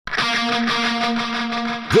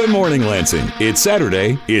Good morning, Lansing. It's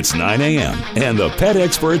Saturday, it's 9 a.m., and the pet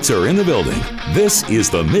experts are in the building. This is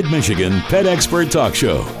the Mid-Michigan Pet Expert Talk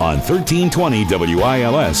Show on 1320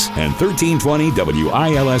 WILS and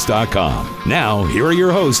 1320WILS.com. Now, here are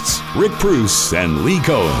your hosts, Rick Preuss and Lee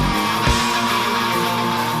Cohen.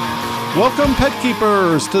 Welcome, pet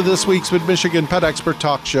keepers, to this week's Mid-Michigan Pet Expert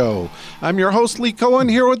Talk Show. I'm your host, Lee Cohen,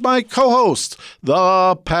 here with my co-hosts,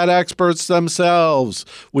 the pet experts themselves.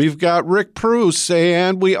 We've got Rick Preuss,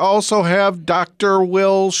 and we also have Dr.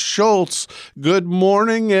 Will Schultz. Good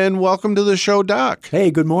morning, and welcome to the show, Doc.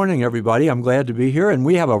 Hey, good morning, everybody. I'm glad to be here, and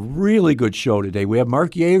we have a really good show today. We have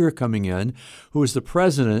Mark Jaeger coming in, who is the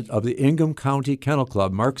president of the Ingham County Kennel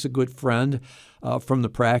Club. Mark's a good friend from the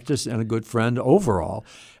practice and a good friend overall.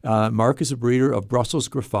 Mark is a breeder of Brussels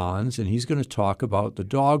Griffons, and he's going to talk about the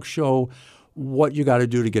dog show, what you got to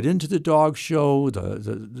do to get into the dog show,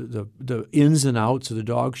 the ins and outs of the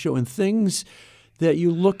dog show, and things that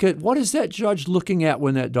you look at. What is that judge looking at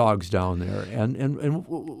when that dog's down there? And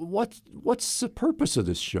what's the purpose of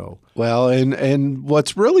this show? Well, and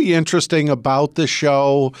what's really interesting about the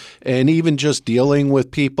show, and even just dealing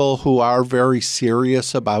with people who are very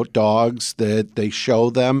serious about dogs, that they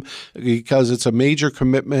show them, because it's a major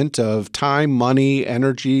commitment of time, money,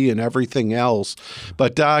 energy, and everything else.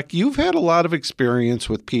 But Doc, you've had a lot of experience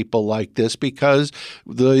with people like this, because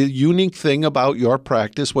the unique thing about your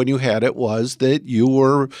practice when you had it was that you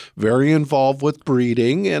were very involved with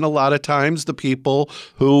breeding, and a lot of times the people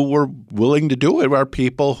who were willing to do it are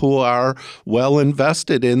people who are well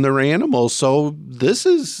invested in their animals. So this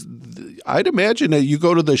is, I'd imagine that you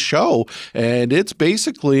go to the show and it's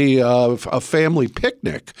basically a family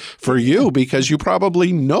picnic for you, because you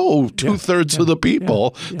probably know two-thirds of the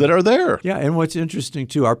people that are there. Yeah, and what's interesting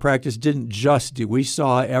too, our practice didn't just do, we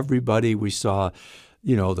saw everybody. We saw,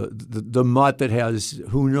 you know, the mutt that has,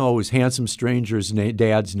 who knows, Handsome Stranger's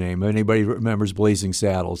dad's name. Anybody remembers Blazing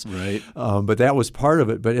Saddles? Right. But that was part of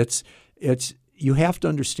it. But it's you have to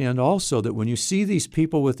understand also that when you see these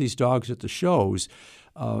people with these dogs at the shows,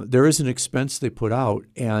 there is an expense they put out.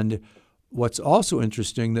 And what's also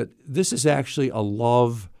interesting, that this is actually a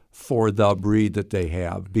love for the breed that they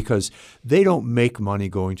have, because they don't make money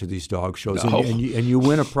going to these dog shows. No. And you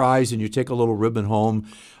win a prize and you take a little ribbon home.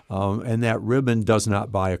 And that ribbon does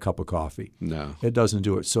not buy a cup of coffee. No. It doesn't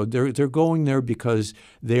do it. So they're going there because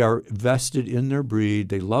they are vested in their breed.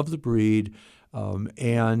 They love the breed.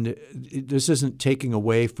 And this isn't taking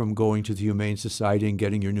away from going to the Humane Society and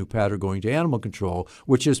getting your new pet or going to animal control,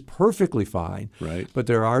 which is perfectly fine. Right. But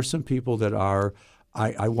there are some people that are,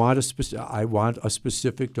 I want a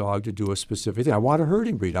specific dog to do a specific thing. I want a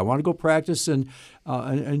herding breed. I want to go practice and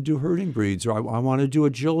do herding breeds, or I want to do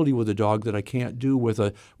agility with a dog that I can't do with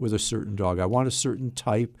a certain dog. I want a certain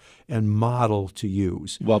type and model to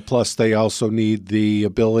use. Well, plus they also need the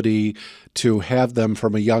ability to have them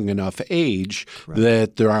from a young enough age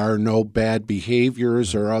that there are no bad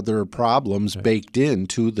behaviors or other problems baked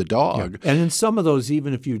into the dog. Yeah. And in some of those,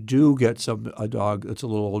 even if you do get a dog that's a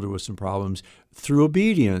little older with some problems, through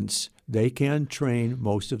obedience, they can train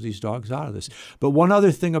most of these dogs out of this. But one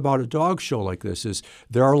other thing about a dog show like this is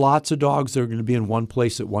there are lots of dogs that are going to be in one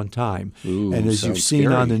place at one time. Ooh, and as you've seen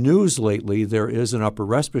scary on the news lately, there is an upper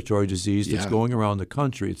respiratory disease that's going around the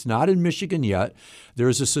country. It's not in Michigan yet. There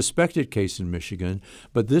is a suspected case in Michigan,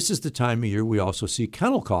 but this is the time of year we also see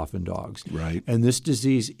kennel cough in dogs. Right. And this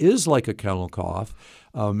disease is like a kennel cough.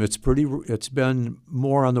 It's been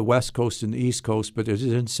more on the West Coast and the East Coast, but it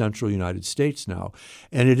is in central United States now.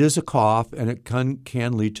 And it is a cough, and it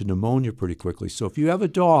can lead to pneumonia pretty quickly. So if you have a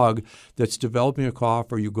dog that's developing a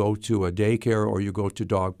cough, or you go to a daycare, or you go to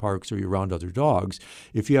dog parks, or you're around other dogs,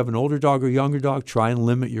 if you have an older dog or younger dog, try and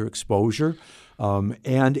limit your exposure.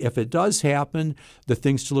 And if it does happen, the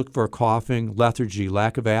things to look for are coughing, lethargy,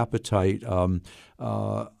 lack of appetite,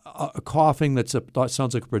 a coughing that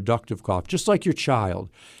sounds like a productive cough, just like your child.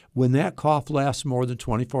 When that cough lasts more than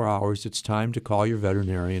 24 hours, it's time to call your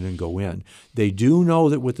veterinarian and go in. They do know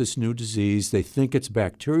that with this new disease, they think it's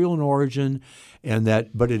bacterial in origin,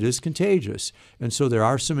 but it is contagious. And so there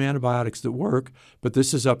are some antibiotics that work, but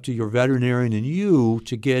this is up to your veterinarian and you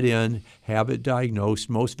to get in, have it diagnosed.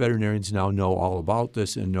 Most veterinarians now know all about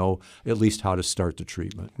this and know at least how to start the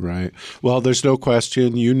treatment. Right. Well, there's no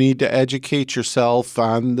question you need to educate yourself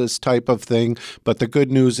on this type of thing. But the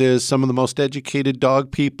good news is some of the most educated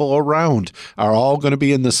dog people around are all going to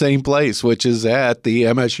be in the same place, which is at the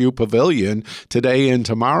MSU Pavilion today and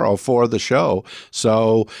tomorrow for the show.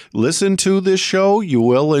 So listen to this show. You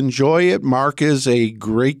will enjoy it. Mark is a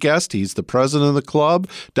great guest. He's the president of the club.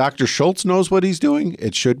 Dr. Schultz knows what he's doing.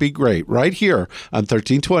 It should be great right here on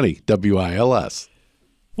 1320 WILS.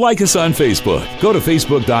 Like us on Facebook. Go to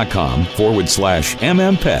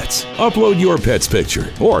facebook.com/MMPets. Upload your pet's picture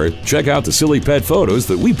or check out the silly pet photos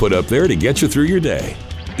that we put up there to get you through your day.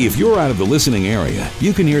 If you're out of the listening area,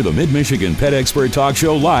 you can hear the Mid-Michigan Pet Expert Talk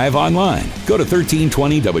Show live online. Go to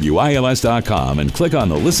 1320wils.com and click on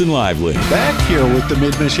the Listen Live link. Back here with the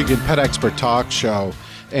Mid-Michigan Pet Expert Talk Show.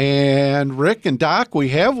 And Rick and Doc, we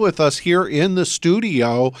have with us here in the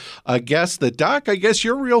studio a guest that, Doc, I guess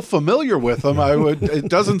you're real familiar with him. It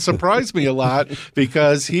doesn't surprise me a lot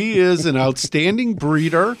because he is an outstanding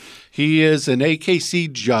breeder. He is an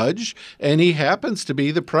AKC judge, and he happens to be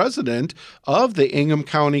the president of the Ingham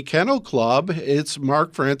County Kennel Club. It's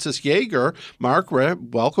Mark Frances Jaeger. Mark,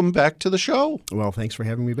 welcome back to the show. Well, thanks for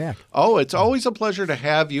having me back. Oh, it's always a pleasure to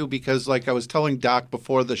have you because, like I was telling Doc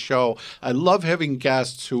before the show, I love having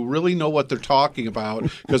guests who really know what they're talking about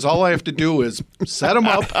because all I have to do is set them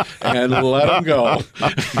up and let them go.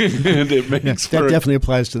 And it makes that definitely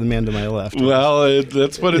applies to the man to my left. Well,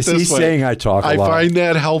 let's put it this way. He's saying I talk a lot. I find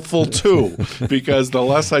that helpful too, because the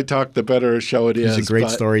less I talk, the better a show it is. He's a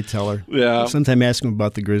great storyteller. Yeah. Sometime ask him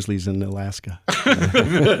about the grizzlies in Alaska.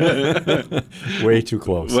 Way too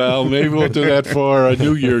close. Well, maybe we'll do that for a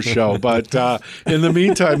New Year's show. But in the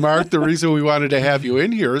meantime, Mark, the reason we wanted to have you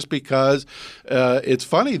in here is because it's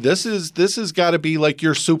funny. This has got to be like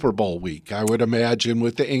your Super Bowl week, I would imagine,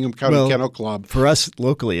 with the Ingham County Kennel Club. For us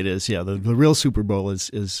locally, it is. Yeah, the real Super Bowl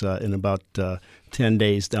is in about 10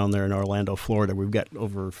 days down there in Orlando, Florida. We've got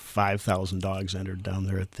over 5,000 dogs entered down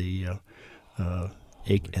there at the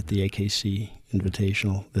AKC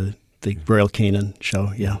Invitational, the Royal Canin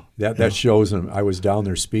show. Yeah, that shows them. I was down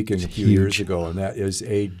there speaking a few years ago, and that is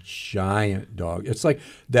a giant dog. It's like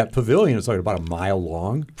that pavilion is like about a mile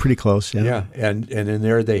long. Pretty close. Yeah. Yeah, and in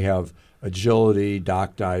there they have agility,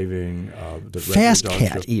 dock diving, the fast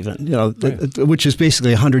cat, even which is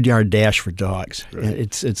basically a 100-yard dash for dogs. Right.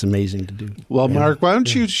 It's amazing to do. Well, Mark, why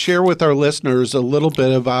don't you share with our listeners a little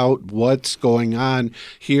bit about what's going on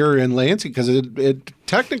here in Lansing, because it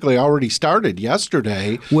technically already started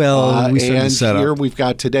yesterday. Well, we started and to set here up. We've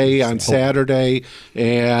got today on Saturday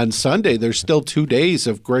and Sunday. There's still 2 days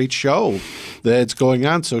of great show that's going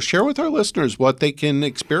on. So share with our listeners what they can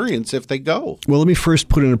experience if they go. Well, let me first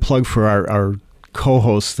put in a plug for our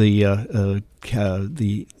co-host, the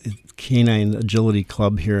Canine Agility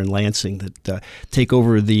Club here in Lansing, that take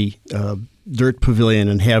over the Dirt Pavilion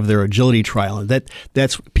and have their agility trial. And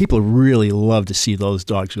that's people really love to see those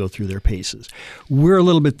dogs go through their paces. We're a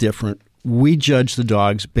little bit different. We judge the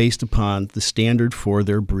dogs based upon the standard for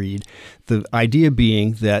their breed. The idea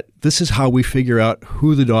being that this is how we figure out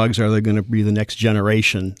who the dogs are that are going to be the next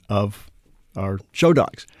generation of our show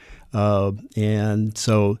dogs. And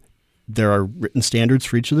so there are written standards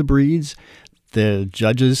for each of the breeds. The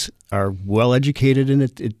judges are well educated in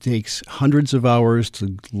it. It takes hundreds of hours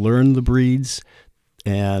to learn the breeds,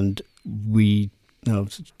 and we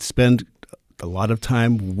spend a lot of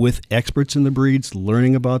time with experts in the breeds,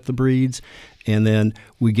 learning about the breeds, and then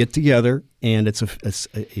we get together, and it's a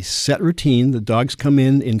set routine. The dogs come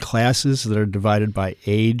in classes that are divided by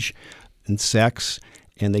age and sex,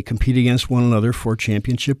 and they compete against one another for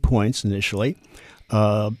championship points initially.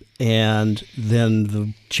 And then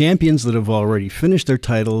the champions that have already finished their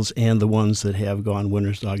titles and the ones that have gone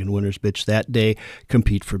winner's dog and winner's bitch that day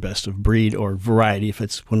compete for best of breed or variety if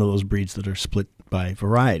it's one of those breeds that are split by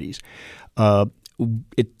varieties.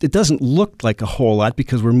 It doesn't look like a whole lot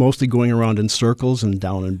because we're mostly going around in circles and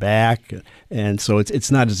down and back, and so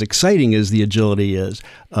it's not as exciting as the agility is,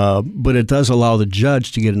 but it does allow the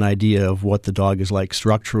judge to get an idea of what the dog is like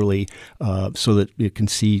structurally, so that you can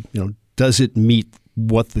see, does it meet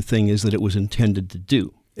what the thing is that it was intended to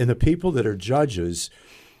do. And the people that are judges,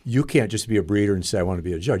 you can't just be a breeder and say, I want to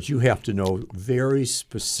be a judge. You have to know very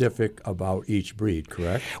specific about each breed,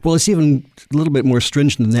 correct? Well, it's even a little bit more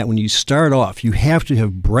stringent than that. When you start off, you have to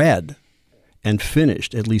have bred and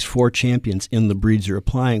finished at least 4 champions in the breeds you're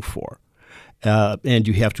applying for. And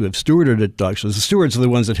you have to have stewarded at dogs. So the stewards are the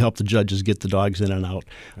ones that help the judges get the dogs in and out.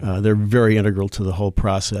 They're very integral to the whole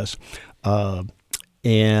process.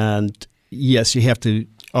 And yes, you have to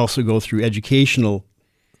also go through educational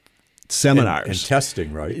seminars and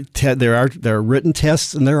testing, right? There are written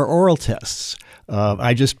tests and there are oral tests.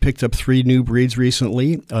 I just picked up 3 new breeds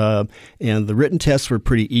recently, and the written tests were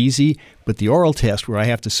pretty easy, but the oral test, where I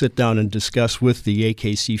have to sit down and discuss with the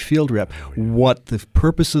AKC field rep what the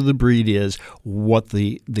purpose of the breed is, what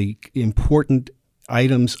the important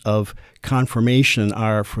items of confirmation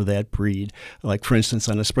are for that breed. Like, for instance,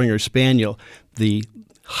 on a Springer Spaniel, the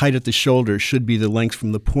height at the shoulder should be the length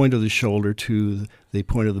from the point of the shoulder to the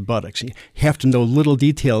point of the buttocks. You have to know little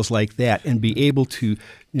details like that and be able to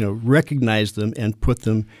recognize them and put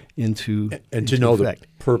them into to know effect.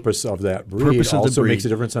 The purpose of that breed also makes a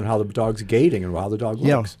difference on how the dog's gating and how the dog looks.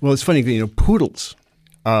 Yeah, well, it's funny, poodles.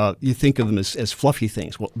 You think of them as fluffy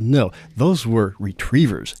things. Well, no, those were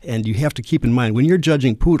retrievers. And you have to keep in mind, when you're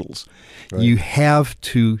judging poodles, you have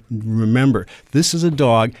to remember this is a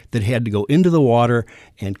dog that had to go into the water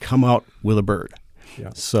and come out with a bird.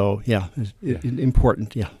 Yeah. So,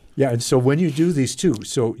 important, yeah. Yeah, and so when you do these two,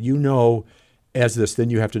 so then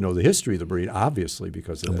you have to know the history of the breed, obviously,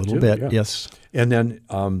 because of that too. A little bit, yes. And then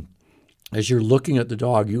as you're looking at the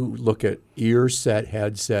dog, you look at ear set,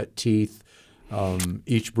 head set, teeth,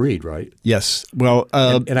 each breed, right? Yes. Well,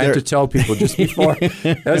 and I have to tell people just before,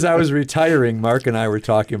 as I was retiring, Mark and I were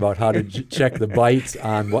talking about how to check the bites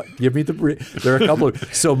on what. Give me the breed. There are a couple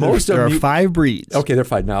of there are 5 breeds. Okay, they're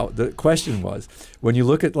 5. Now the question was, when you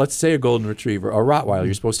look at, let's say, a golden retriever, a Rottweiler,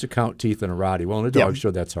 you're supposed to count teeth in a Rottie. Well, in a dog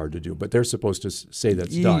show, that's hard to do, but they're supposed to say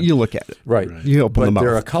that's done. You look at it, right? You open the mouth. But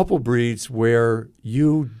there are a couple breeds where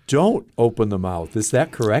you don't open the mouth. Is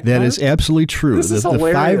that correct? That Mark? is absolutely true. This is the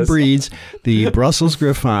hilarious. 5 breeds: the Brussels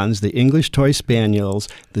Griffons, the English Toy Spaniels,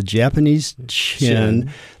 the Japanese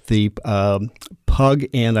Chin. The pug,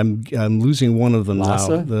 and I'm losing one of them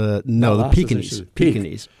Lhasa? now. The Pekingese.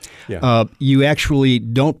 Pekingese. Yeah. You actually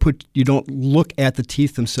don't look at the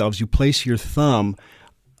teeth themselves. You place your thumb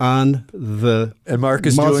on the and Mark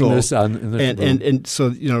is muzzle, doing this and so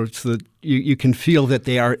you can feel that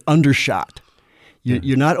they are undershot.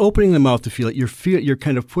 You're not opening the mouth to feel it. You're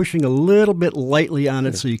kind of pushing a little bit lightly on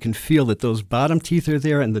it so you can feel that those bottom teeth are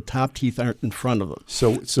there and the top teeth aren't in front of them.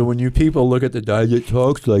 So when you people look at the dog that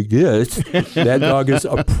talks like this, that dog is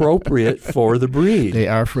appropriate for the breed. They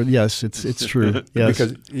are it's true. Yes.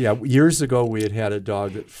 Because years ago we had a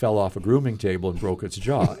dog that fell off a grooming table and broke its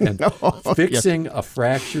jaw. And fixing a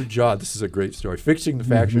fractured jaw, this is a great story. Fixing the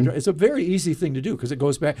fractured jaw, it's a very easy thing to do because it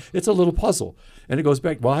goes back. It's a little puzzle, and it goes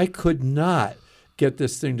back. Well, I could not get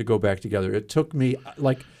this thing to go back together. It took me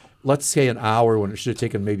let's say an hour when it should have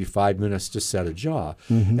taken maybe 5 minutes to set a jaw.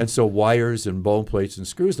 And so wires and bone plates and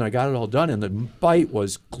screws, and I got it all done, and the bite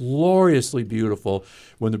was gloriously beautiful.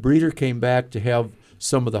 When the breeder came back to have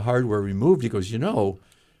some of the hardware removed, he goes,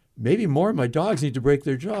 maybe more of my dogs need to break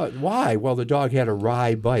their jaw. Why? Well, the dog had a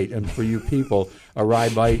wry bite, and for you people, a wry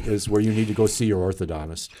bite is where you need to go see your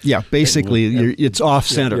orthodontist. Yeah, basically, it's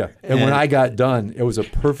off-center. Yeah. And when I got done, it was a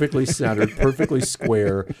perfectly centered, perfectly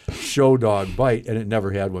square show dog bite, and it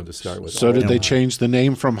never had one to start with. So did they change the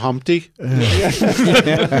name from Humpty? To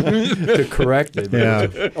correct it.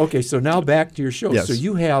 Yeah. Okay, so now back to your show. Yes. So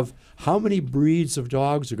you have... How many breeds of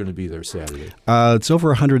dogs are going to be there Saturday? It's over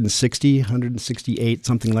 160, 168,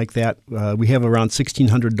 something like that. We have around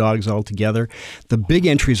 1,600 dogs altogether. The big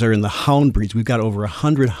entries are in the hound breeds. We've got over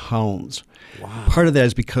 100 hounds. Wow. Part of that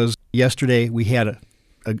is because yesterday we had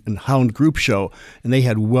a hound group show, and they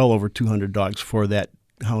had well over 200 dogs for that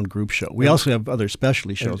hound group show. We also have other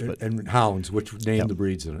specialty shows. And hounds, which name the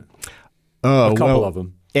breeds in it? A couple of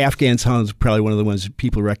them. Afghan's hounds are probably one of the ones that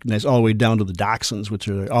people recognize, all the way down to the dachshunds, which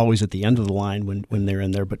are always at the end of the line when they're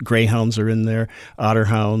in there. But greyhounds are in there, otter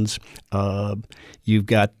hounds. You've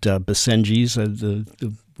got Basenjis,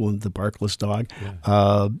 the barkless dog.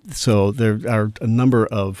 Yeah. So there are a number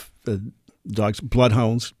of dogs,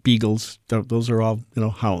 bloodhounds, beagles. Those are all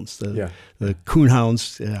hounds. The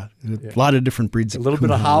coonhounds. A lot of different breeds. A little bit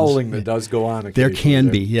of howling that does go on. There can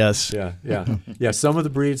be, yes. Yeah. Some of the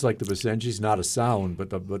breeds, like the Basenjis, not a sound, but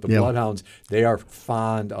the bloodhounds, they are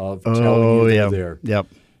fond of telling you they're there. Yep.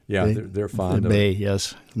 Yeah, they're fond of it.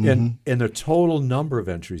 Yes. And the total number of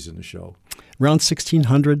entries in the show? Around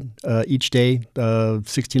 1,600 each day,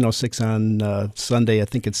 1,606 on Sunday. I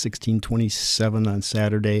think it's 1,627 on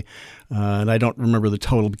Saturday. And I don't remember the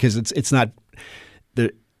total because it's not –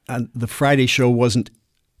 the Friday show wasn't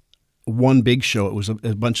one big show. It was a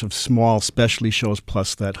bunch of small specialty shows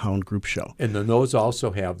plus that hound group show. And then those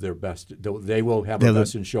also have their best – they will have a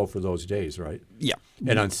best in show for those days, right? Yeah.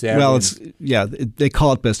 And on Saturday – Well, they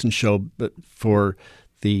call it best in show but for –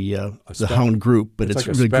 the hound group, but it's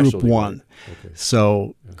really group one. Right? Okay.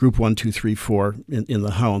 So group 1, 2, 3, 4 in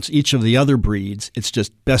the hounds. Each of the other breeds, it's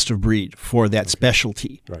just best of breed for that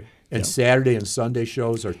specialty. Right. And Saturday and Sunday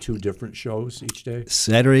shows are 2 different shows each day?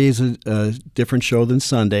 Saturday is a different show than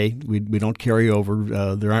Sunday. We don't carry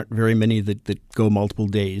over. There aren't very many that go multiple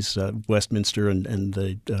days. Westminster and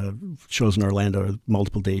the shows in Orlando are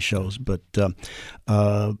multiple day shows. But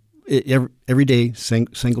every day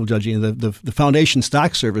single judging. The Foundation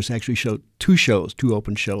Stock Service actually showed two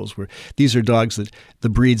open shows where these are dogs that the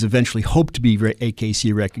breeds eventually hope to be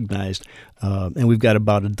AKC recognized, and we've got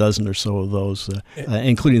about a dozen or so of those,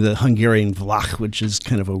 including the Hungarian Vlach, which is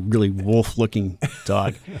kind of a really wolf-looking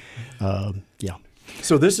dog. Yeah.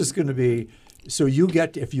 So this is going to be. So you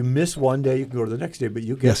get, if you miss one day, you can go to the next day, but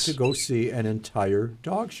you get to go see an entire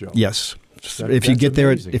dog show. Yes. If you get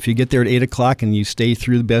there at 8:00 and you stay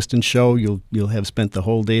through the Best in Show, you'll have spent the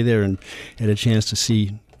whole day there and had a chance to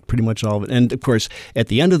see pretty much all of it. And of course, at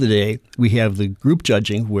the end of the day, we have the group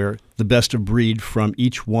judging where the best of breed from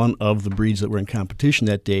each one of the breeds that were in competition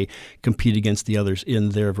that day compete against the others in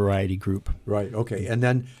their variety group. Right. Okay. And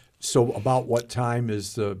then. So about what time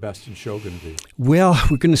is the Best in Show going to be? Well,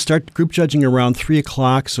 we're going to start group judging around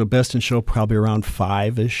 3:00, so Best in Show probably around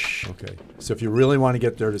 5-ish. Okay. So if you really want to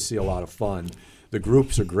get there to see a lot of fun, the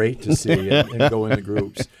groups are great to see and go in the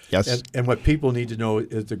groups. Yes. And what people need to know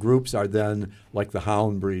is the groups are then like the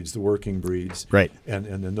hound breeds, the working breeds. Right. And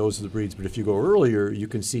then those are the breeds. But if you go earlier, you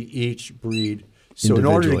can see each breed. So in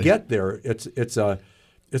order to get there,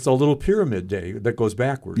 it's a little pyramid day that goes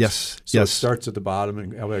backwards. Yes. So it starts at the bottom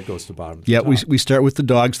and it goes to the bottom. Yeah, we start with the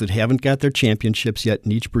dogs that haven't got their championships yet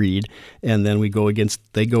in each breed, and then they go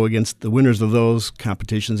against the winners of those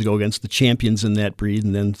competitions, go against the champions in that breed,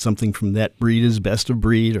 and then something from that breed is best of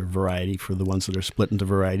breed or variety for the ones that are split into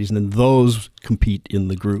varieties, and then those compete in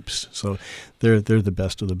the groups. So they're the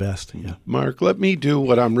best of the best. Yeah. Mark, let me do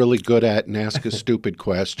what I'm really good at and ask a stupid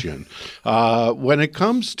question. When it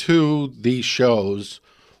comes to these shows,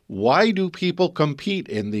 why do people compete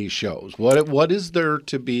in these shows? What is there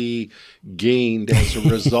to be gained as a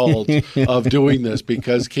result of doing this?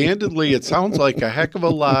 Because candidly, it sounds like a heck of a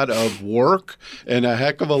lot of work and a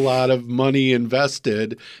heck of a lot of money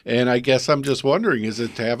invested. And I guess I'm just wondering, is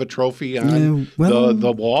it to have a trophy on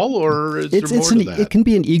the wall, or is there more to that? It can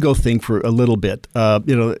be an ego thing for a little bit,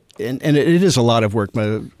 and it is a lot of work.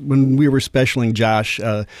 When we were specialing Josh,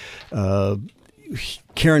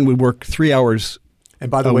 Karen would work 3 hours. And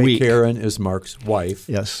by the way, Karen is Mark's wife.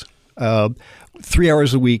 Yes. 3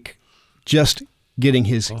 hours a week just getting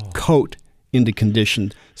his coat into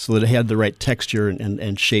condition so that it had the right texture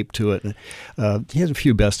and shape to it. He has a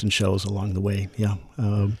few Best in Shows along the way, yeah.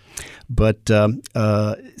 But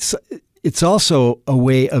it's also a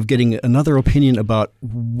way of getting another opinion about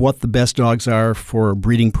what the best dogs are for a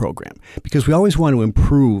breeding program, because we always want to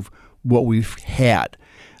improve what we've had.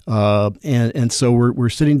 And so we're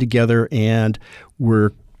sitting together and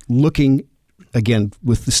we're looking, again,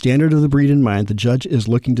 with the standard of the breed in mind. The judge is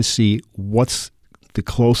looking to see what's the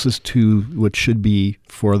closest to what should be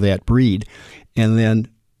for that breed. And then,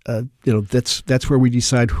 that's where we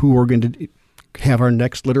decide who we're going to have our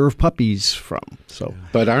next litter of puppies from. So,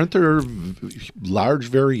 but aren't there large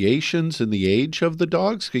variations in the age of the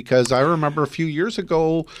dogs? Because I remember a few years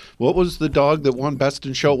ago, what was the dog that won Best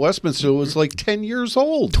in Show at Westminster? It was like 10 years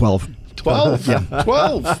old. 12. 12. Yeah.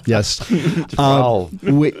 12. Yes. 12.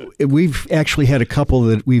 We've actually had a couple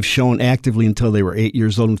that we've shown actively until they were 8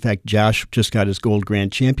 years old. In fact, Josh just got his Gold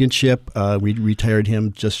Grand Championship. We retired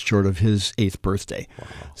him just short of his 8th birthday. Wow.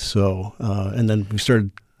 So, and then we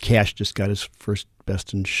started. Cash just got his first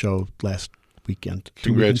Best in Show last weekend.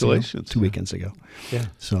 Congratulations! 2 weekends ago. Yeah.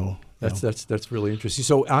 So that's really interesting.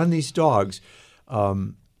 So on these dogs,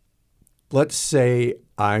 let's say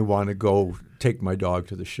I want to go take my dog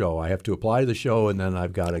to the show. I have to apply to the show, and then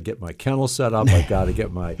I've got to get my kennel set up. I've got to get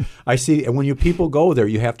I see, and when people go there,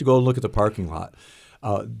 you have to go and look at the parking lot.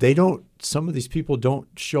 Some of these people don't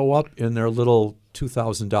show up in their little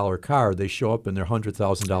 $2,000 car. They show up in their $100,000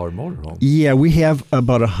 motorhome. Yeah, we have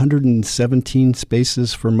about 117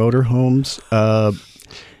 spaces for motorhomes.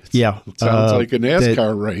 It sounds like a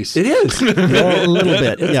NASCAR race. It is. Well, a little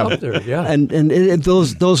bit. It's up there, yeah. And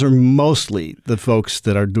those are mostly the folks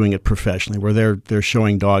that are doing it professionally, where they're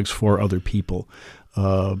showing dogs for other people.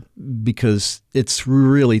 Because it's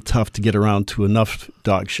really tough to get around to enough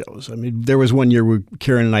dog shows. I mean, there was one year where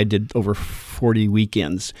Karen and I did over 40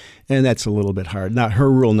 weekends, and that's a little bit hard. Now, her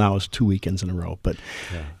rule now is 2 weekends in a row, but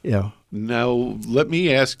yeah. Now, let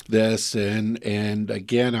me ask this, and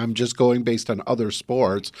again, I'm just going based on other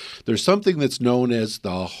sports. There's something that's known as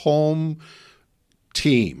the home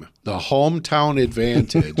team, the hometown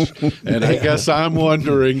advantage. And I guess I'm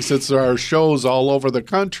wondering, since there are shows all over the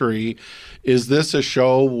country, is this a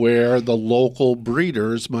show where the local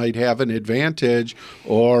breeders might have an advantage,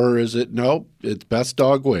 or is it nope, it's best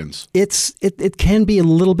dog wins? It can be a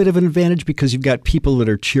little bit of an advantage because you've got people that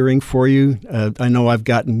are cheering for you. I know I've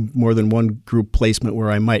gotten more than one group placement where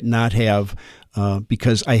I might not have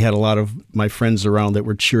because I had a lot of my friends around that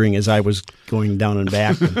were cheering as I was going down and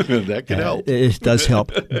back. That could help. It does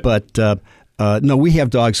help. But no, we have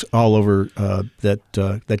dogs all over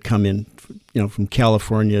that come in, from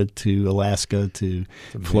California to Alaska to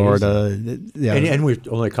Florida. Yeah. And we're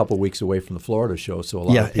only a couple of weeks away from the Florida show, so a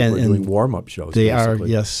lot of people are doing warm-up shows. They basically.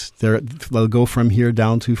 are, yes. They'll go from here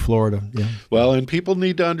down to Florida. Yeah. Well, and people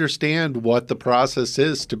need to understand what the process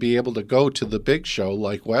is to be able to go to the big show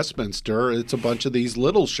like Westminster. It's a bunch of these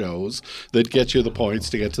little shows that get you the points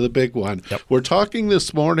to get to the big one. Yep. We're talking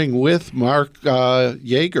this morning with Mark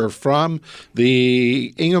Jaeger from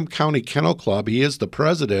the Ingham County Kennel Club. He is the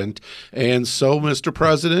president. And so, Mr.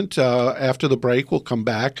 President, after the break, we'll come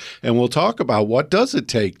back and we'll talk about what does it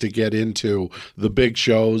take to get into the big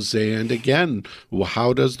shows. And again,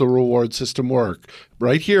 how does the reward system work?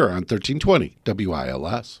 Right here on 1320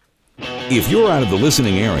 WILS. If you're out of the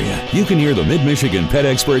listening area, you can hear the Mid-Michigan Pet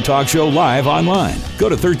Expert Talk Show live online. Go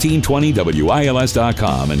to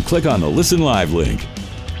 1320wils.com and click on the Listen Live link.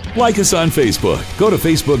 Like us on Facebook. Go to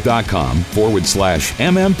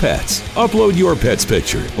facebook.com/MMPets. Upload your pet's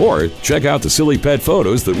picture or check out the silly pet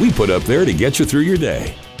photos that we put up there to get you through your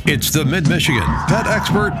day. It's the Mid-Michigan Pet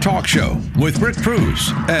Expert Talk Show with Rick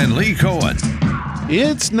Preuss and Lee Cohen.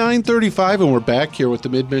 It's 9:35 and we're back here with the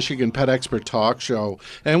Mid-Michigan Pet Expert Talk Show.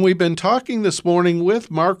 And we've been talking this morning with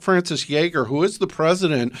Mark Frances Jaeger, who is the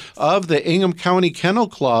president of the Ingham County Kennel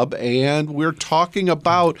Club. And we're talking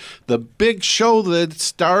about the big show that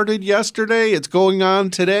started yesterday. It's going on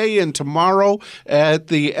today and tomorrow at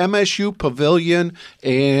the MSU Pavilion.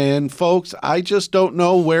 And folks, I just don't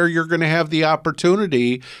know where you're going to have the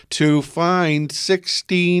opportunity to find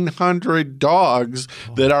 1,600 dogs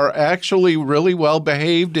that are actually really well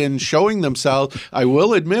behaved and showing themselves. I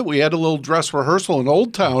will admit we had a little dress rehearsal in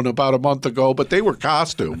Old Town about a month ago, but they were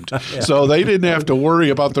costumed. So they didn't have to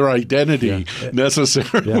worry about their identity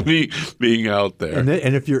necessarily being out there. And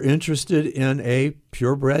if you're interested in a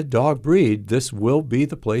purebred dog breed, this will be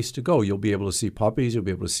the place to go. You'll be able to see puppies, you'll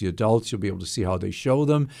be able to see adults, you'll be able to see how they show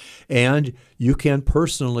them, and you can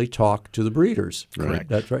personally talk to the breeders. Correct.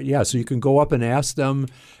 That's right. Yeah, so you can go up and ask them,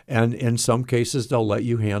 and in some cases they'll let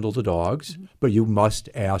you handle the dogs, but you must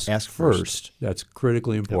ask first. That's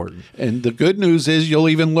critically important. Yep. And the good news is you'll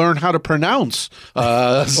even learn how to pronounce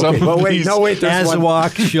some of these.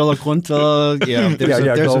 Azawak, Shilliquinta.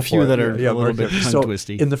 There's a few that are a little bit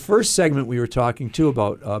tongue-twisty. In the first segment we were talking too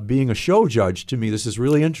about being a show judge. To me, this is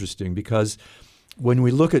really interesting because when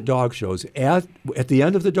we look at dog shows, at the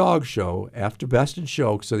end of the dog show, after Best in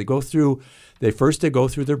Show, so they go through their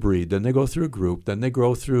breed, then they go through a group, then they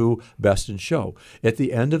go through Best in Show. At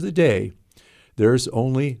the end of the day, there's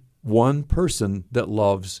only one person that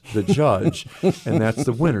loves the judge, and that's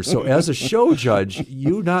the winner. So as a show judge,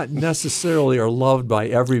 you not necessarily are loved by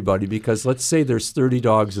everybody because let's say there's 30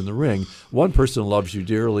 dogs in the ring. One person loves you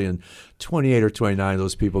dearly, and 28 or 29 of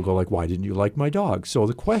those people go like, why didn't you like my dog? So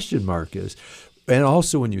the question mark is, and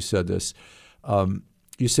also when you said this,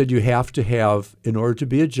 you said you have to have, in order to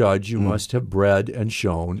be a judge, you must have bred and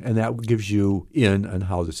shown, and that gives you in on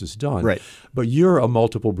how this is done. Right. But you're a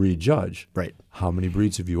multiple breed judge. Right. How many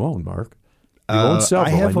breeds have you owned, Mark? You own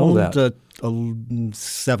several. I have know owned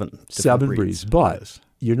that. seven breeds. But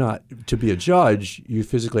you're not, to be a judge, you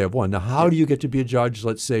physically have one. Now, how do you get to be a judge,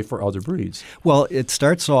 let's say, for other breeds? Well, it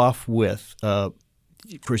starts off with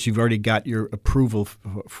of course, you've already got your approval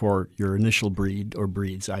for your initial breed or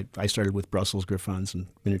breeds. I started with Brussels Griffons and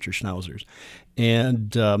miniature Schnauzers.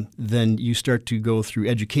 And then you start to go through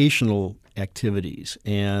educational activities.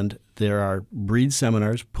 And there are breed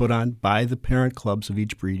seminars put on by the parent clubs of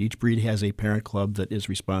each breed. Each breed has a parent club that is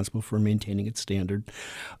responsible for maintaining its standard.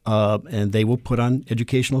 And they will put on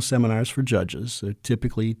educational seminars for judges,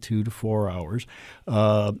 typically 2 to 4 hours.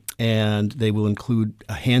 And they will include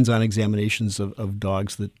hands-on examinations of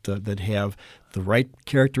dogs that have the right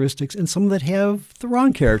characteristics and some that have the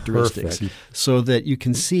wrong characteristics. Perfect. So that you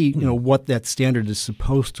can see what that standard is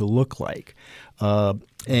supposed to look like.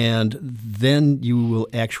 And then you will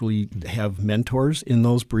actually have mentors in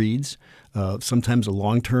those breeds, sometimes a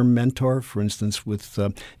long-term mentor. For instance, with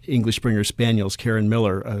English Springer Spaniels, Karen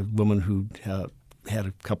Miller, a woman who had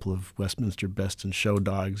a couple of Westminster Best in Show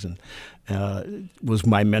dogs and was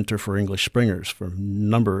my mentor for English Springers for a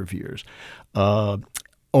number of years.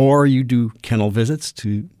 Or you do kennel visits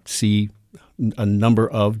to see a number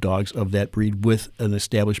of dogs of that breed with an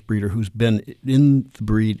established breeder who's been in the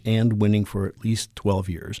breed and winning for at least 12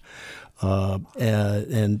 years.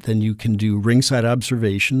 And then you can do ringside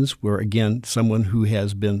observations where, again, someone who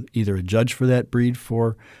has been either a judge for that breed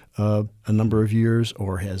for a number of years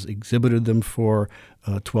or has exhibited them for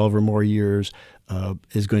 12 or more years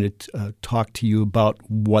is going to talk to you about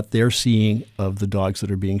what they're seeing of the dogs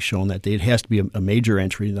that are being shown that day. It has to be a major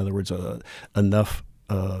entry, in other words, enough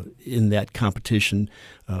in that competition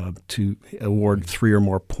to award 3 or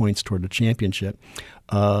more points toward the championship.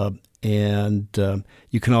 And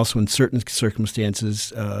you can also, in certain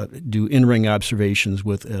circumstances, do in-ring observations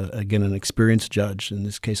with, again, an experienced judge. In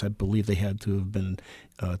this case, I believe they had to have been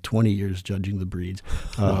 20 years judging the breeds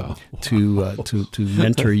to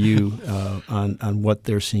mentor you on what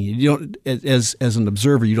they're seeing. You don't, as an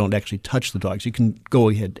observer, you don't actually touch the dogs. You can go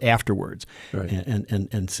ahead afterwards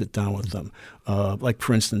and sit down with them. Like,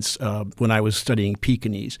 for instance, when I was studying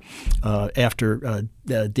Pekingese, after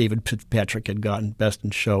David Fitzpatrick had gotten Best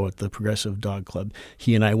in Show at the Progressive Dog Club,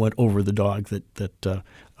 he and I went over the dog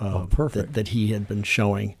that he had been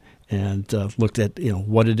showing and looked at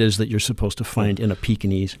what it is that you're supposed to find in a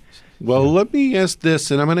Pekingese. Well, let me ask this,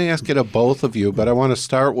 and I'm going to ask it of both of you, but I want to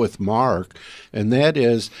start with Mark, and that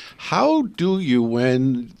is, how do you,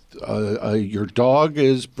 when your dog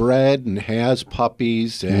is bred and has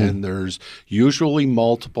puppies, and there's usually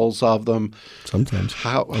multiples of them? Sometimes.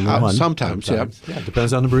 Sometimes, yeah. Yeah, it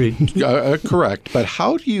depends on the breed. Correct. But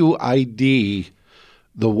how do you ID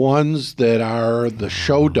the ones that are the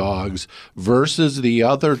show dogs versus the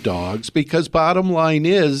other dogs? Because bottom line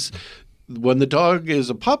is, when the dog is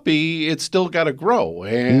a puppy, it's still got to grow.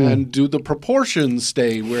 And do the proportions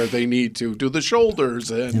stay where they need to? Do the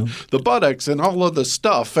shoulders and the buttocks and all of the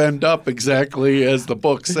stuff end up exactly as the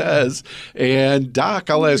book says? And Doc,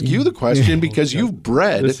 I'll ask you the question because you've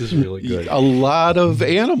bred a lot of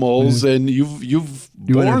animals and you've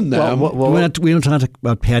born them. We don't talk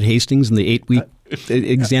about Pat Hastings and the 8-week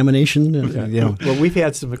examination. Well, we've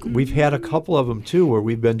had a couple of them too, where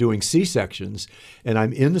we've been doing C-sections, and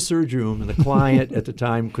I'm in the surgery room, and the client at the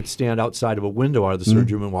time could stand outside of a window out of the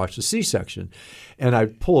surgery room and watch the C-section, and I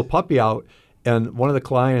pull a puppy out, and one of the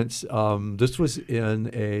clients, this was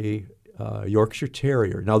in a Yorkshire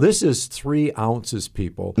Terrier. Now, this is 3 ounces,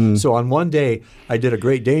 people. So on one day, I did a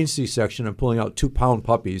Great Dane C-section. I'm pulling out 2-pound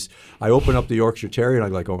puppies. I open up the Yorkshire Terrier, and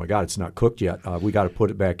I'm like, oh, my God, it's not cooked yet. We got to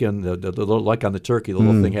put it back in. The little, like on the turkey, the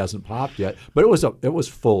little thing hasn't popped yet. But it was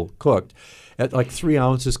full cooked at like 3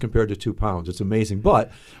 ounces compared to 2 pounds. It's amazing.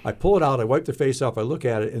 But I pull it out. I wipe the face off. I look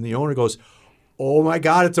at it, and the owner goes, oh, my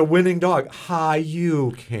God, it's a winning dog.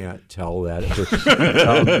 You can't tell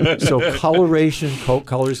that. So coloration, coat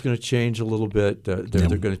color is going to change a little bit. They're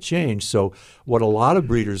going to change. So what a lot of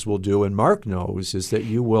breeders will do, and Mark knows, is that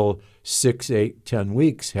you will 6, 8, 10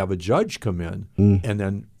 weeks have a judge come in and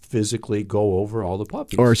then physically go over all the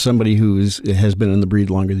puppies. Or somebody who has been in the breed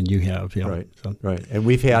longer than you have. Yeah. Right. And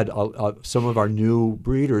we've had some of our new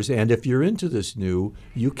breeders, and if you're into this new,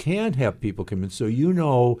 you can have people come in. So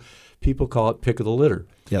people call it pick of the litter.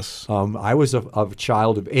 Yes. I was a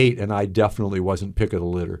child of 8, and I definitely wasn't pick of the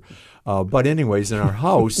litter. But anyways, in our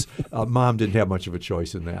house, Mom didn't have much of a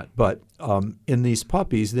choice in that. But in these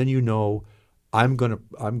puppies, then I'm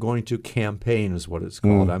going to campaign is what it's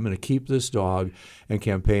called. I'm going to keep this dog and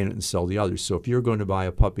campaign it and sell the others. So if you're going to buy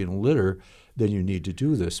a puppy in a litter, then you need to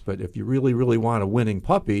do this. But if you really, really want a winning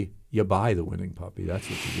puppy, you buy the winning puppy. That's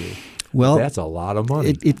what you do. Well, that's a lot of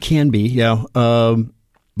money. It can be, yeah.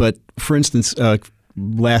 But for instance,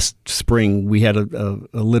 last spring we had a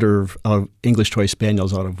litter of English Toy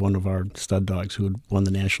Spaniels out of one of our stud dogs who had won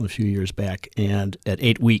the national a few years back. And at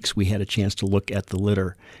 8 weeks, we had a chance to look at the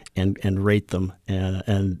litter and rate them, and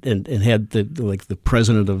had the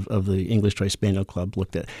president of the English Toy Spaniel Club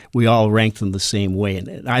looked at. We all ranked them the same way,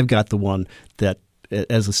 and I've got the one that,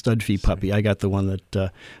 as a stud fee puppy, I got the one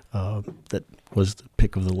that was the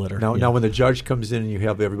pick of the litter. Now, when the judge comes in and you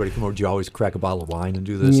have everybody come over, do you always crack a bottle of wine and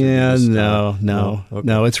do this? Yeah, no.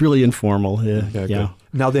 It's really informal. Yeah.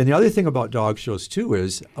 Now, then the other thing about dog shows too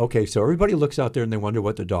is, okay, so everybody looks out there and they wonder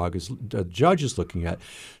what the judge is looking at.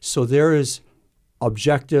 So there is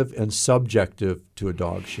objective and subjective to a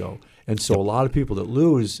dog show. And so a lot of people that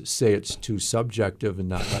lose say it's too subjective and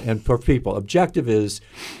not. And for people, objective is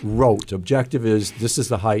rote. Objective is this is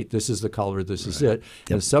the height, this is the color, this is it.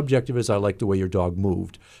 And subjective is I like the way your dog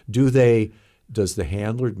moved. Does the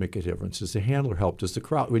handler make a difference? Does the handler help? Does the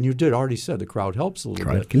crowd? When you already said the crowd helps a little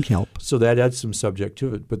bit. Crowd can help. So that adds some subject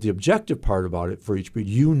to it. But the objective part about it for each breed,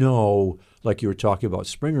 like you were talking about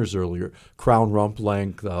springers earlier, crown rump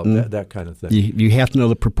length, that kind of thing. You have to know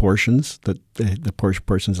the proportions, the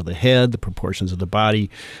proportions of the head, the proportions of the body,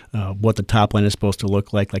 what the top line is supposed to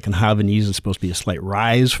look like. Like in Havanese, it's supposed to be a slight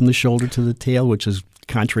rise from the shoulder to the tail, which is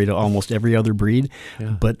contrary to almost every other breed.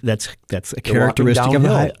 Yeah. But that's a characteristic of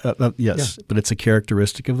the yes. Yeah. But it's a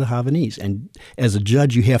characteristic of the Havanese. And as a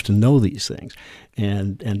judge, you have to know these things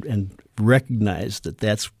and recognize that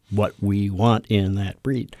that's what we want in that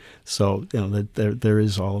breed. So there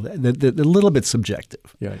is all that. They're a little bit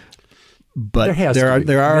subjective. Yeah. But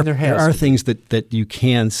there are things that you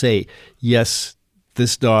can say. Yes,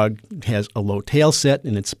 this dog has a low tail set,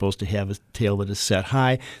 and it's supposed to have a tail that is set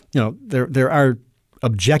high. There are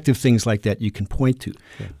objective things like that you can point to.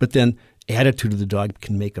 Yeah. But then attitude of the dog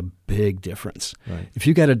can make a big difference. Right. If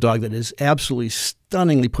you got a dog that is absolutely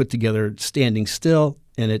stunningly put together, standing still,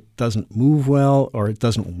 and it doesn't move well, or it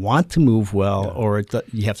doesn't want to move well, or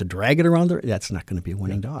you have to drag it around there, that's not going to be a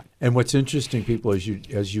winning dog. And what's interesting, people, as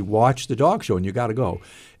you watch the dog show, and you got to go,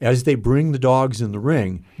 as they bring the dogs in the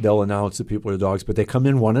ring, they'll announce the people are the dogs, but they come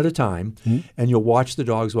in one at a time, and you'll watch the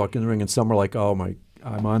dogs walk in the ring, and some are like, oh my,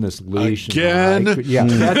 I'm on this leash. Again? That's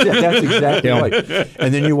exactly right.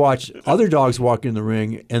 And then you watch other dogs walk in the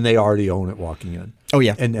ring, and they already own it walking in. Oh,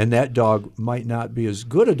 yeah. And that dog might not be as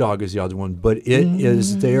good a dog as the other one, but it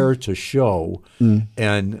is there to show.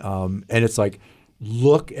 And it's like,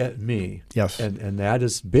 look at me. Yes. And that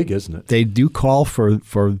is big, isn't it? They do call for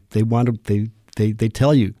they want to, they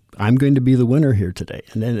tell you, I'm going to be the winner here today,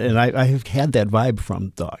 and I have had that vibe from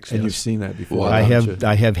dogs. And you've seen that before. Well, I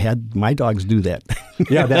have had my dogs do that.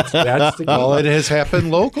 Yeah, that's the well, it has happened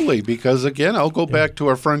locally because again, I'll go back to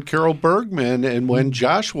our friend Carol Bergman, and when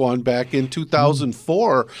Josh won back in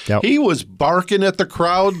 2004, he was barking at the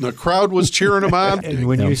crowd, and the crowd was cheering him on. And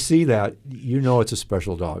when you see that, you know it's a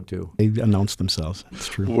special dog too. They announce themselves. It's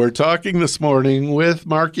true. We're talking this morning with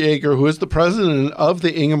Mark Jaeger, who is the president of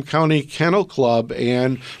the Ingham County Kennel Club,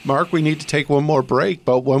 and Mark, we need to take one more break,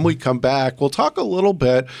 but when we come back, we'll talk a little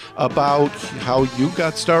bit about how you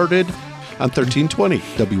got started on 1320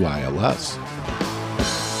 WILS.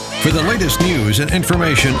 For the latest news and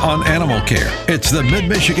information on animal care, it's the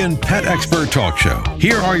Mid-Michigan Pet Expert Talk Show.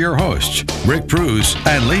 Here are your hosts, Rick Preuss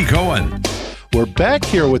and Lee Cohen. We're back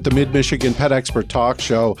here with the Mid-Michigan Pet Expert Talk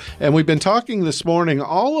Show, and we've been talking this morning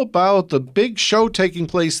all about the big show taking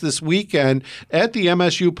place this weekend at the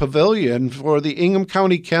MSU Pavilion for the Ingham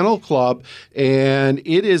County Kennel Club, and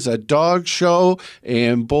it is a dog show,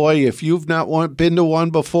 and boy, if you've not been to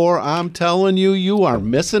one before, I'm telling you, you are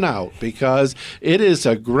missing out, because it is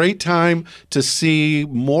a great time to see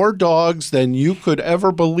more dogs than you could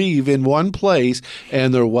ever believe in one place,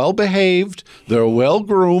 and they're well-behaved, they're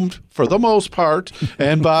well-groomed, for the most part,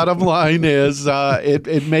 and bottom line is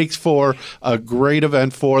it makes for a great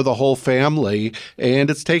event for the whole family, and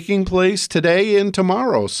it's taking place today and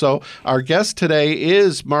tomorrow. So our guest today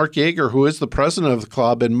is Mark Jaeger, who is the president of the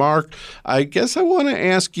club. And Mark, I guess I want to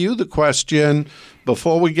ask you the question,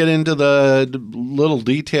 before we get into the little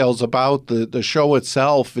details about the show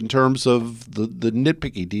itself in terms of the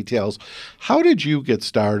nitpicky details, how did you get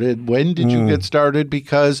started? When did you get started?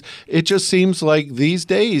 Because it just seems like these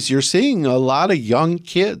days you're seeing a lot of young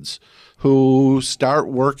kids who start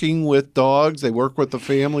working with dogs. They work with the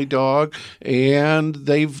family dog, and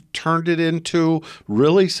they've turned it into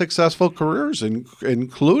really successful careers,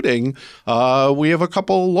 including we have a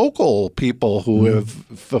couple local people who have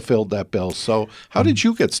fulfilled that bill. So how did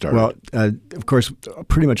you get started? Well, of course,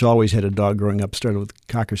 pretty much always had a dog growing up. Started with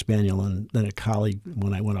Cocker Spaniel, and then a collie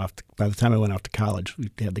when I went off. By the time I went off to college, we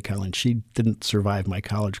had the collie, and she didn't survive my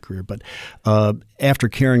college career. But after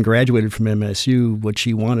Karen graduated from MSU, what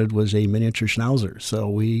she wanted was a miniature Schnauzer. So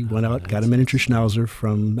we went out, got a miniature Schnauzer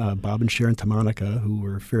from Bob and Sharon Tamonica, who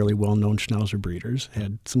were fairly well-known Schnauzer breeders,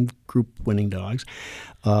 had some group winning dogs.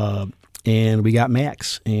 And we got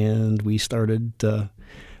Max, and we started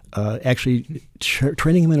actually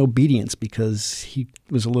training him in obedience because he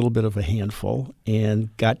was a little bit of a handful,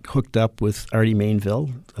 and got hooked up with Artie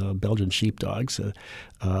Mainville, Belgian sheepdogs,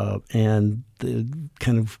 and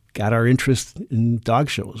kind of got our interest in dog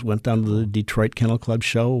shows. Went down to the Detroit Kennel Club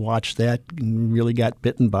show, watched that, and really got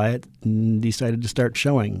bitten by it, and decided to start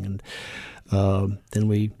showing. And then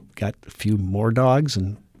we got a few more dogs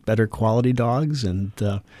and better quality dogs, and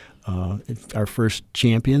our first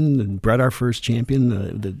champion, and bred our first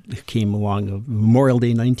champion that came along Memorial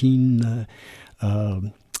Day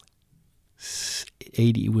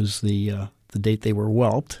 1980 was the date they were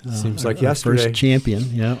whelped. Seems like yesterday. First champion,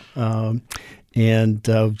 yeah. And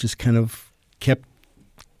just kind of kept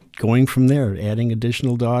going from there, adding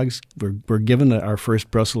additional dogs. We're given our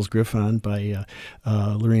first Brussels Griffon by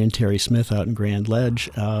Lorraine and Terry Smith out in Grand Ledge,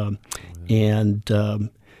 and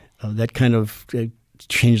that kind of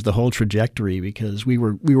changed the whole trajectory because we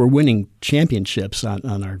were winning championships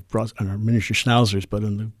on our miniature Schnauzers, but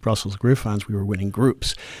in the Brussels Griffons we were winning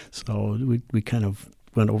groups. So we kind of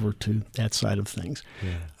went over to that side of things.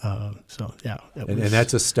 Yeah. And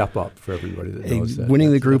that's a step up for everybody that knows that.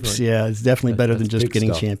 Winning the groups, is definitely better than just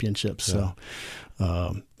getting championships. Yeah.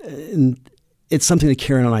 So, and it's something that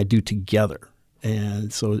Karen and I do together,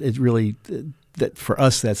 and so it really. That for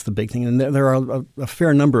us, that's the big thing, and there are a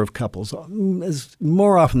fair number of couples.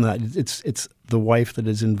 More often than not, it's the wife that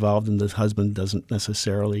is involved, and the husband doesn't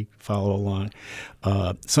necessarily follow along.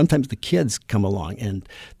 Sometimes the kids come along, and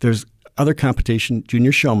there's other competition,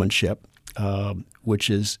 junior showmanship, which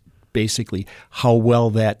is basically how well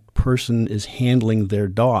that person is handling their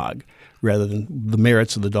dog, rather than the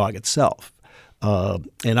merits of the dog itself.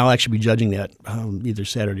 And I'll actually be judging that either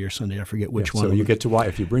Saturday or Sunday. I forget which one. So you get to watch.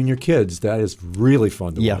 If you bring your kids, that is really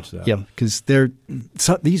fun to watch that. Yeah, because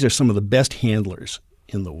these are some of the best handlers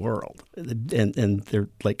in the world. And they're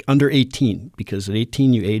like under 18, because at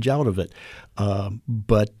 18 you age out of it.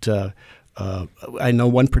 But I know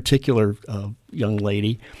one particular young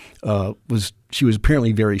lady she was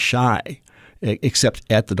apparently very shy, except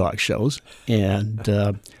at the dog shows.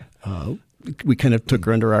 And we kind of took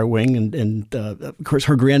her under our wing, and of course,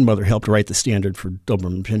 her grandmother helped write the standard for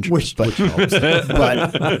Doberman Pinschers.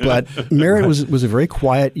 But Merritt was a very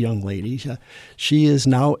quiet young lady. She is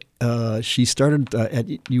now. She started at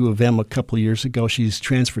U of M a couple of years ago. She's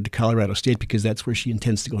transferred to Colorado State because that's where she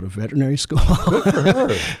intends to go to veterinary school. Good for her.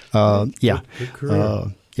 Good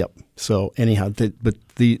career. Yep. So anyhow,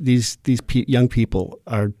 these young people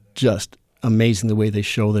are just amazing the way they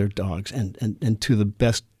show their dogs, and to the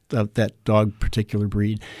best of that dog particular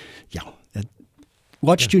breed.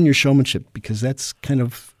 Watch junior showmanship, because that's kind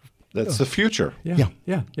of that's the future.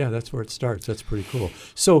 Yeah, that's where it starts. That's pretty cool.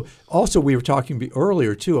 So also we were talking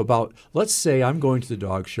earlier too about, let's say I'm going to the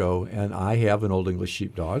dog show and I have an Old English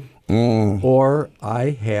Sheepdog or I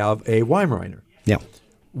have a Weimaraner. Yeah.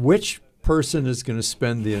 Which person is going to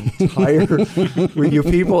spend the entire with you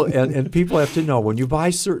people, and people have to know, when you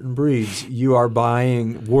buy certain breeds, you are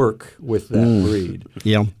buying work with that breed.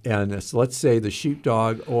 Yeah. And so let's say the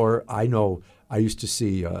sheepdog, or I know I used to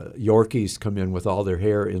see Yorkies come in with all their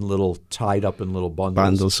hair tied up in little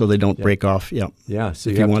bundles. So they don't break off. Yeah. Yeah. So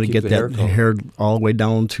if you want to get that hair all the way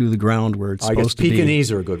down to the ground where it's supposed to be. Pekingese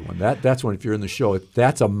are a good one. That's one, if you're in the show,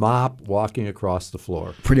 that's a mop walking across the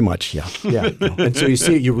floor. Pretty much, yeah. Yeah. And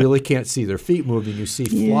so you really can't see their feet moving. You see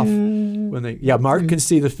fluff when they. Yeah, Mark can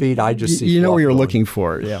see the feet. I just see. You know fluff what you're going. Looking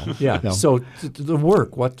for. Yeah. Yeah. No. So the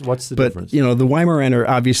work. What's the difference? But the Weimaraner,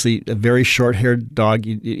 obviously a very short-haired dog.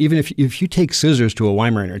 Even if you take scissors to a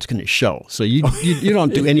Weimaraner, it's going to show. So you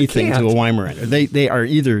don't do anything to a Weimaraner. They are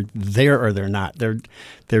either there or they're not. They're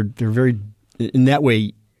very, in that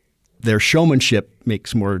way, their showmanship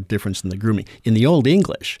makes more difference than the grooming. In the Old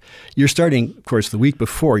English, you're starting, of course, the week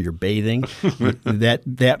before you're bathing. that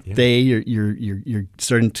day you're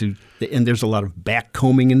starting to, and there's a lot of back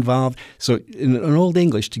combing involved. So in an Old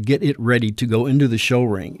English, to get it ready to go into the show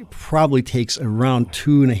ring, it probably takes around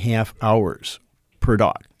 2.5 hours per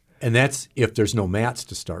dog. And that's if there's no mats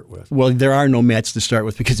to start with. Well, there are no mats to start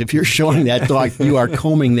with, because if you're showing that dog, you are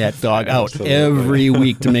combing that dog out every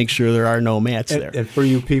week to make sure there are no mats there. And for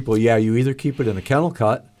you people, you either keep it in a kennel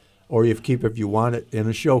cut, or you keep, if you want it, in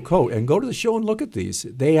a show coat. And go to the show and look at these.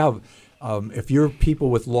 They have, if you're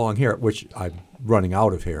people with long hair, which I'm running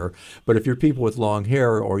out of hair, but if you're people with long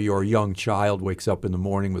hair, or your young child wakes up in the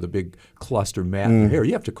morning with a big cluster mat in their hair,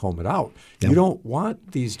 you have to comb it out. Yeah. You don't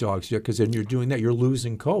want these dogs, because then you're doing that, you're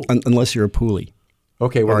losing coat. Unless you're a Poolie.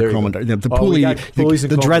 Okay, well, the Poolie,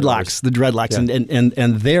 the dreadlocks,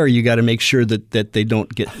 and there you got to make sure that they don't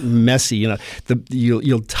get messy.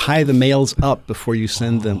 You'll tie the males up before you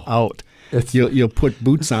send them out. You'll put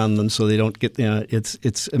boots on them so they don't get.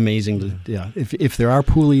 It's amazing. If there are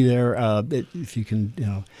Poolie there, if you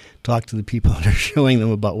can talk to the people that are showing them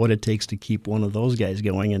about what it takes to keep one of those guys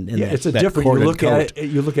going. And it's a different. You look at it.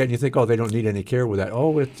 You look at it and you think, they don't need any care with that.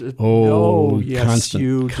 Yes, constant,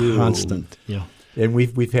 you do. Constant. Yeah. And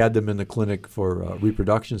we've had them in the clinic for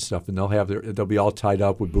reproduction stuff, and they'll be all tied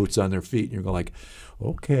up with boots on their feet, and you're going like,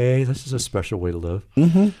 okay, this is a special way to live.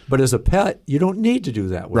 Mm-hmm. But as a pet, you don't need to do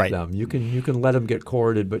that with them. You can let them get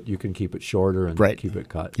corded, but you can keep it shorter and keep it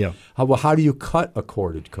cut. Yeah. How do you cut a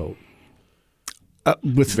corded coat?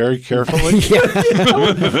 Very carefully.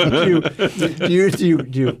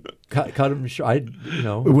 do you cut them short.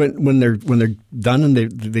 When they're done and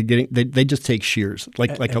they just take shears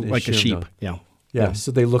like a sheep. Down. Yeah.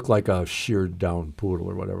 So they look like a sheared down poodle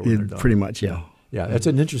or whatever. When they're done. Pretty much, yeah. Yeah, that's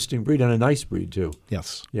an interesting breed and a nice breed too.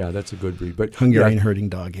 Yes. Yeah, that's a good breed. But Hungarian herding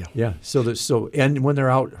dog, yeah. Yeah. So and when they're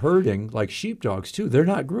out herding, like sheepdogs too, they're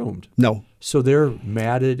not groomed. No. So they're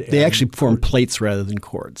matted. They actually form plates rather than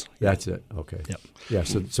cords. That's it. Okay. Yep. Yeah.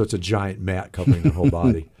 So it's a giant mat covering their whole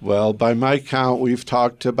body. Well, by my count, we've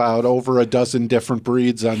talked about over a dozen different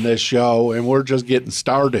breeds on this show, and we're just getting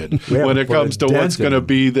started when it comes to what's going to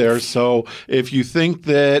be there. So if you think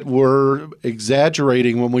that we're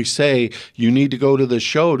exaggerating when we say you need to go to the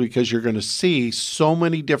show because you're going to see so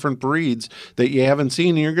many different breeds that you haven't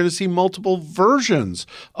seen, and you're going to see multiple versions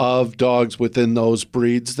of dogs within those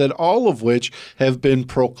breeds, that all of which have been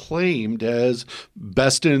proclaimed as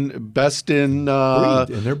best in breed,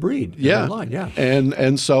 in their breed. In their line, yeah.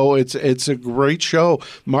 And so it's a great show.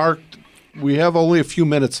 Mark, we have only a few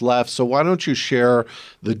minutes left, so why don't you share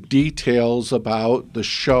the details about the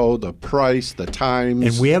show, the price, the times.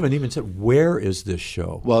 And we haven't even said, where is this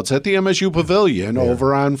show? Well, it's at the MSU Pavilion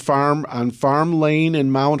over on Farm Lane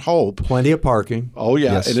in Mount Hope. Plenty of parking. Oh,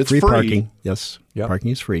 yeah, yes, and it's free parking. Yes, yep. Parking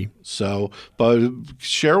is free. So, but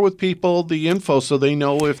share with people the info so they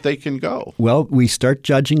know if they can go. Well, we start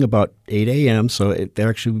judging about 8 a.m., so there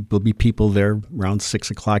actually will be people there around 6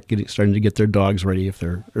 o'clock starting to get their dogs ready if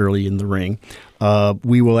they're early in the ring.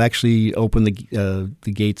 We will actually open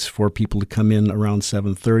the gates for people to come in around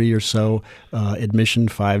 7:30 or so. Admission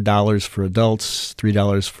 $5 for adults,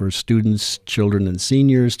 $3 for students, children, and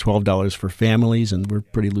seniors, $12 for families, and we're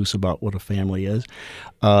pretty loose about what a family is.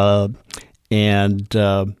 The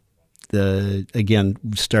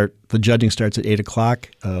judging starts at 8 o'clock.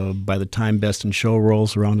 By the time Best in Show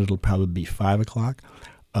rolls around, it'll probably be 5 o'clock,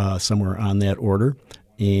 somewhere on that order.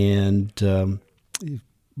 And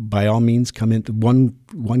by all means, come in.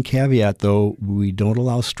 One caveat, though, we don't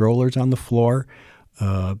allow strollers on the floor.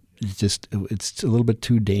 It's a little bit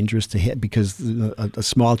too dangerous to hit because a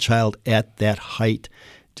small child at that height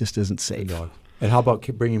just isn't safe. And how about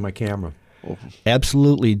bringing my camera?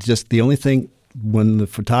 Absolutely. Just the only thing, when the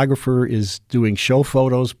photographer is doing show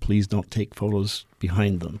photos, please don't take photos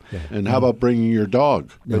behind them. Yeah. And how about bringing your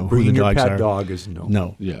dog? No, bringing your pet dog is no.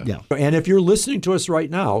 No. Yeah. And if you're listening to us right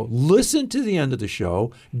now, listen to the end of the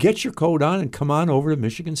show, get your coat on, and come on over to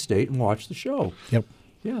Michigan State and watch the show. Yep.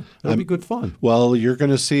 Yeah, that'll be good fun. Well, you're going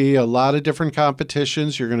to see a lot of different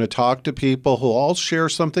competitions. You're going to talk to people who all share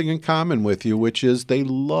something in common with you, which is they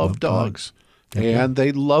love dogs. And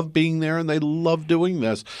they love being there, and they love doing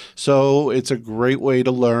this. So it's a great way to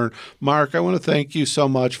learn. Mark, I want to thank you so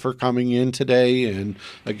much for coming in today and,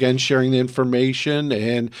 again, sharing the information.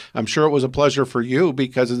 And I'm sure it was a pleasure for you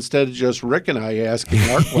because instead of just Rick and I asking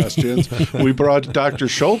our questions, we brought Dr.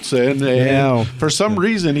 Schultz in. And for some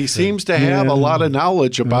reason, he seems to have a lot of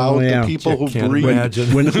knowledge about the people who breed.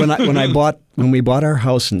 When we bought our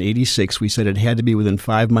house in '86, we said it had to be within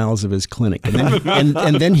 5 miles of his clinic, and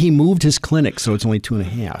then he moved his clinic, so it's only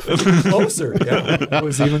 2.5. Closer, yeah, it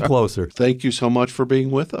was even closer. Thank you so much for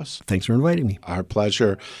being with us. Thanks for inviting me. Our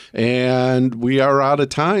pleasure. And we are out of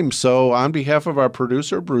time. So on behalf of our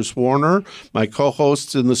producer, Bruce Warner, my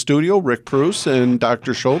co-hosts in the studio, Rick Preuss and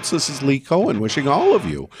Dr. Schultz, this is Lee Cohen, wishing all of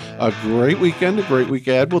you a great weekend, a great week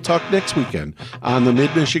ahead. We'll talk next weekend on the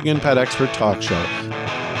Mid-Michigan Pet Expert Talk Show.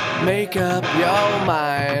 Make up your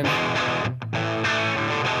mind.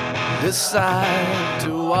 Decide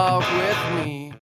to walk with me.